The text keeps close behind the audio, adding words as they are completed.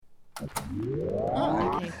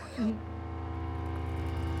Oh, okay.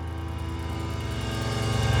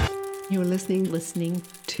 You're listening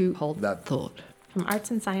to Hold That Thought from Arts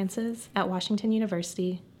and Sciences at Washington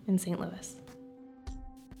University in St. Louis.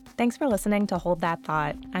 Thanks for listening to Hold That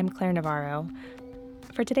Thought. I'm Claire Navarro.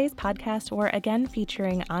 For today's podcast, we're again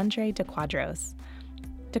featuring Andre de Quadros.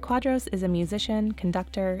 De Quadros is a musician,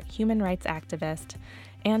 conductor, human rights activist,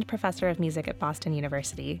 and professor of music at Boston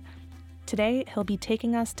University. Today, he'll be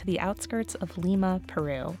taking us to the outskirts of Lima,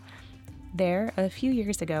 Peru. There, a few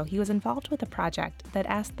years ago, he was involved with a project that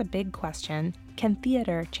asked the big question, can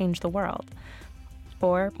theater change the world?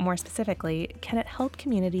 Or, more specifically, can it help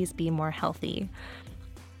communities be more healthy?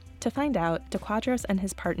 To find out, de Quadros and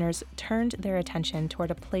his partners turned their attention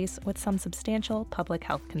toward a place with some substantial public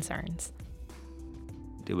health concerns.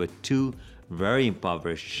 There were two very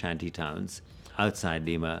impoverished shanty towns outside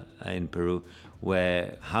Lima in Peru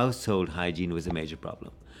where household hygiene was a major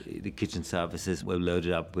problem. The kitchen surfaces were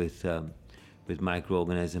loaded up with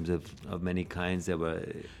microorganisms of many kinds. There were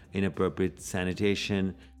inappropriate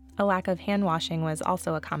sanitation. A lack of hand washing was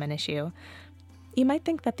also a common issue. You might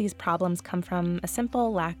think that these problems come from a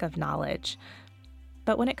simple lack of knowledge.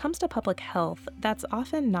 But when it comes to public health, that's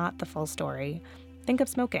often not the full story. Think of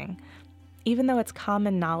smoking. Even though it's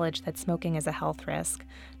common knowledge that smoking is a health risk,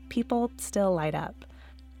 people still light up.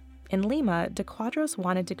 In Lima, de Quadros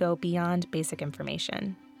wanted to go beyond basic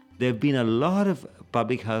information. There have been a lot of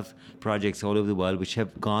public health projects all over the world which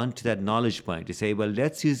have gone to that knowledge point to say, well,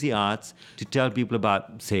 let's use the arts to tell people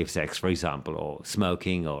about safe sex, for example, or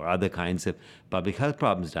smoking or other kinds of public health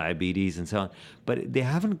problems, diabetes and so on. But they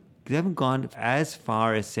haven't gone as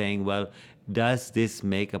far as saying, well, does this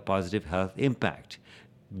make a positive health impact?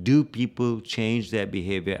 Do people change their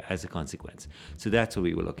behavior as a consequence? So that's what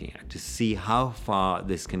we were looking at, to see how far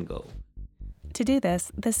this can go. To do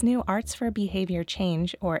this new Arts for Behavior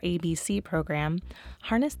Change, or ABC program,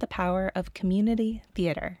 harnessed the power of community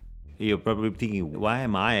theater. You're probably thinking, why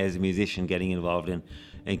am I as a musician getting involved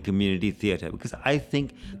in community theater? Because I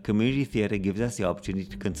think community theater gives us the opportunity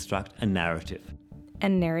to construct a narrative.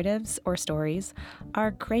 And narratives, or stories,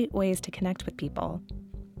 are great ways to connect with people.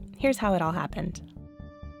 Here's how it all happened.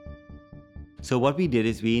 So what we did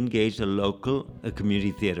is we engaged a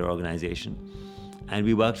community theater organization, and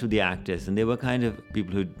we worked with the actors, and they were kind of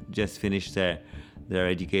people who just finished their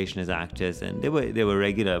education as actors, and they were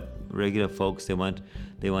regular folks. They weren't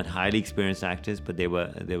highly experienced actors, but they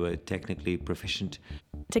were technically proficient.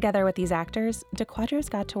 Together with these actors, de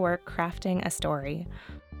Quadros got to work crafting a story.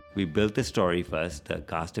 We built the story first, the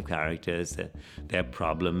cast of characters, their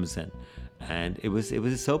problems, and it was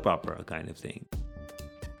a soap opera kind of thing.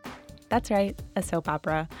 That's right, a soap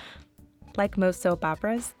opera. Like most soap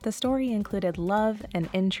operas, the story included love and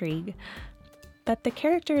intrigue. But the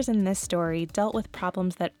characters in this story dealt with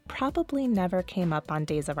problems that probably never came up on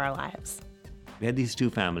Days of Our Lives. We had these two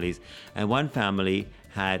families, and one family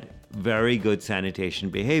had very good sanitation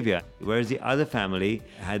behavior, whereas the other family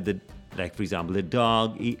had for example, the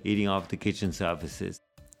dog eating off the kitchen surfaces.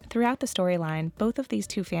 Throughout the storyline, both of these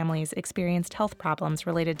two families experienced health problems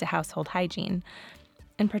related to household hygiene.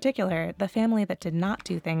 In particular, the family that did not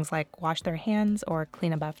do things like wash their hands or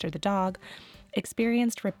clean up after the dog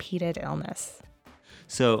experienced repeated illness.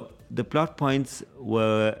 So the plot points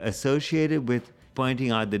were associated with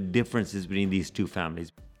pointing out the differences between these two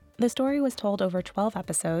families. The story was told over 12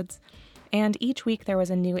 episodes, and each week there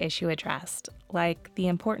was a new issue addressed, like the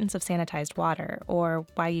importance of sanitized water or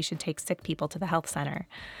why you should take sick people to the health center.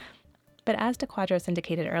 But as de Quadros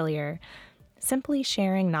indicated earlier, simply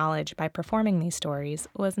sharing knowledge by performing these stories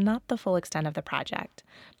was not the full extent of the project.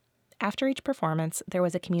 After each performance, there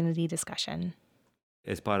was a community discussion.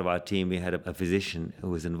 As part of our team, we had a physician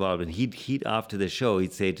who was involved, and he'd after the show,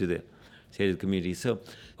 he'd say to the community, so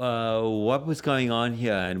what was going on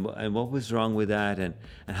here, and what was wrong with that, and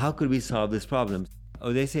how could we solve this problem?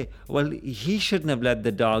 Or they say, well, he shouldn't have let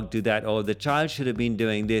the dog do that, or the child should have been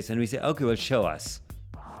doing this, and we say, okay, well, show us.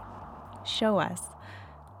 Show us.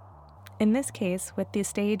 In this case, with the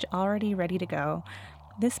stage already ready to go,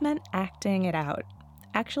 this meant acting it out,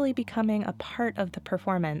 actually becoming a part of the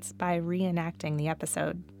performance by reenacting the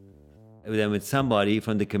episode. Then when somebody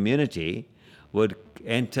from the community would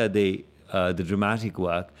enter the dramatic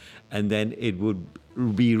work, and then it would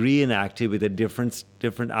be reenacted with a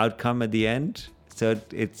different outcome at the end. So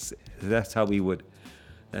that's how we would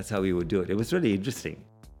do it. It was really interesting.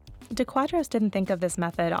 De Quadros didn't think of this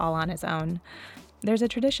method all on his own. There's a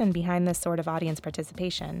tradition behind this sort of audience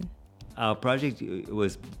participation. Our project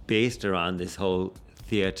was based around this whole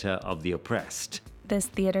theater of the oppressed. This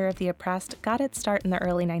theater of the oppressed got its start in the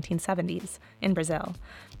early 1970s in Brazil.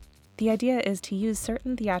 The idea is to use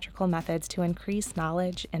certain theatrical methods to increase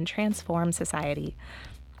knowledge and transform society.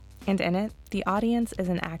 And in it, the audience is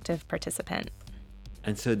an active participant.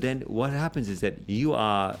 And so then what happens is that you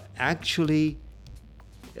are actually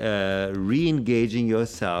re-engaging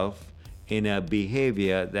yourself in a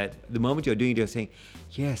behavior that the moment you're doing it, you're saying,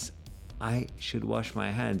 yes, I should wash my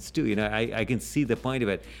hands too. I can see the point of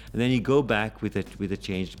it. And then you go back with a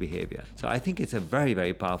changed behavior. So I think it's a very,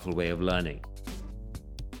 very powerful way of learning.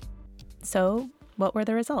 So, what were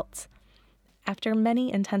the results? After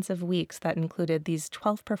many intensive weeks that included these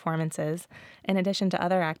 12 performances, in addition to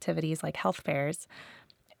other activities like health fairs,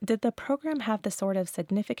 did the program have the sort of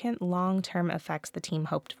significant long-term effects the team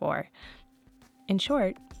hoped for? In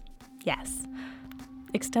short, yes.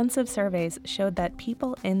 Extensive surveys showed that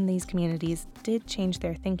people in these communities did change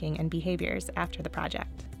their thinking and behaviors after the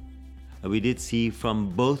project. We did see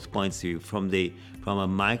from both points of view, from a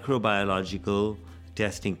microbiological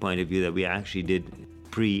testing point of view that we actually did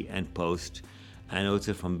pre and post, and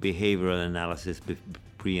also from behavioral analysis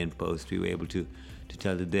pre and post, we were able to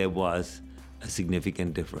tell that there was a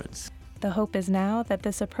significant difference. The hope is now that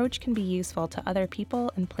this approach can be useful to other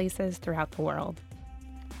people and places throughout the world.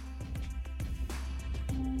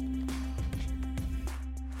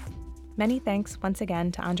 Many thanks once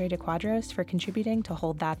again to Andre de Quadros for contributing to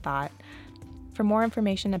Hold That Thought. For more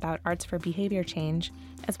information about Arts for Behavior Change,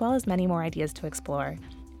 as well as many more ideas to explore,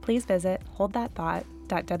 please visit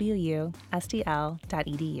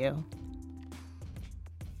holdthatthought.wustl.edu.